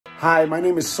Hi, my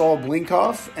name is Saul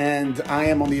Blinkoff, and I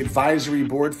am on the advisory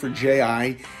board for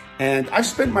JI. And I've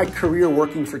spent my career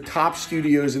working for top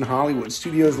studios in Hollywood,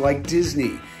 studios like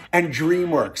Disney and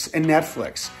DreamWorks and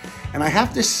Netflix. And I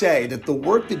have to say that the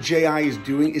work that JI is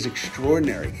doing is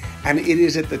extraordinary, and it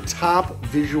is at the top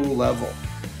visual level.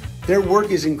 Their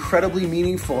work is incredibly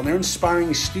meaningful, and they're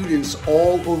inspiring students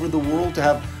all over the world to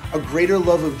have a greater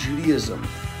love of Judaism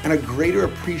and a greater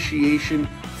appreciation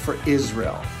for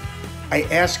Israel. I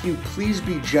ask you, please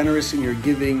be generous in your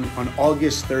giving on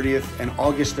August 30th and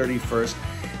August 31st,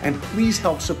 and please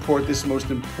help support this most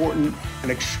important and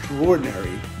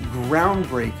extraordinary,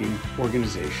 groundbreaking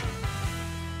organization.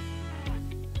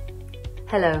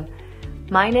 Hello,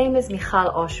 my name is Michal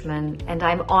Oshman, and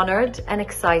I'm honored and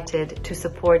excited to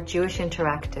support Jewish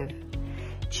Interactive.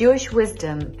 Jewish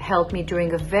wisdom helped me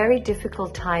during a very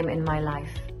difficult time in my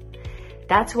life.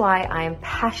 That's why I am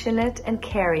passionate and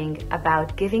caring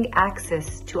about giving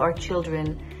access to our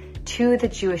children to the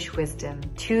Jewish wisdom,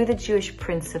 to the Jewish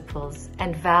principles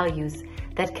and values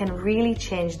that can really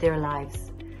change their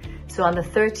lives. So on the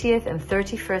 30th and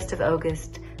 31st of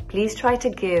August, please try to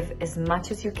give as much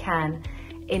as you can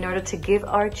in order to give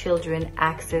our children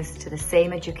access to the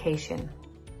same education.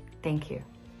 Thank you.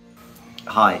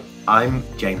 Hi, I'm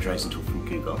James Rosenthal from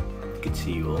Google. Good to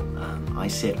see you all. I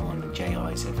sit on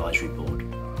JI's advisory board.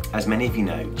 As many of you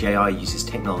know, JI uses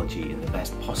technology in the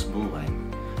best possible way.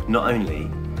 Not only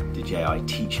do JI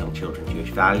teach young children Jewish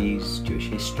values, Jewish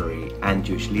history and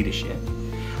Jewish leadership,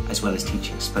 as well as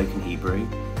teaching spoken Hebrew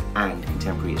and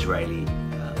contemporary Israeli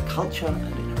culture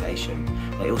and innovation,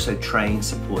 they also train,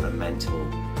 support and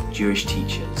mentor Jewish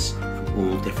teachers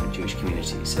from all different Jewish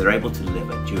communities, so they're able to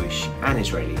deliver Jewish and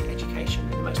Israeli education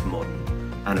in the most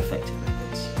modern and effective methods.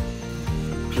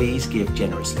 Please give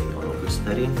generously on August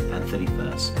 30th and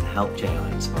 31st and help JI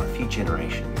inspire future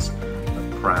generations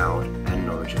of proud and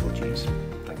knowledgeable Jews.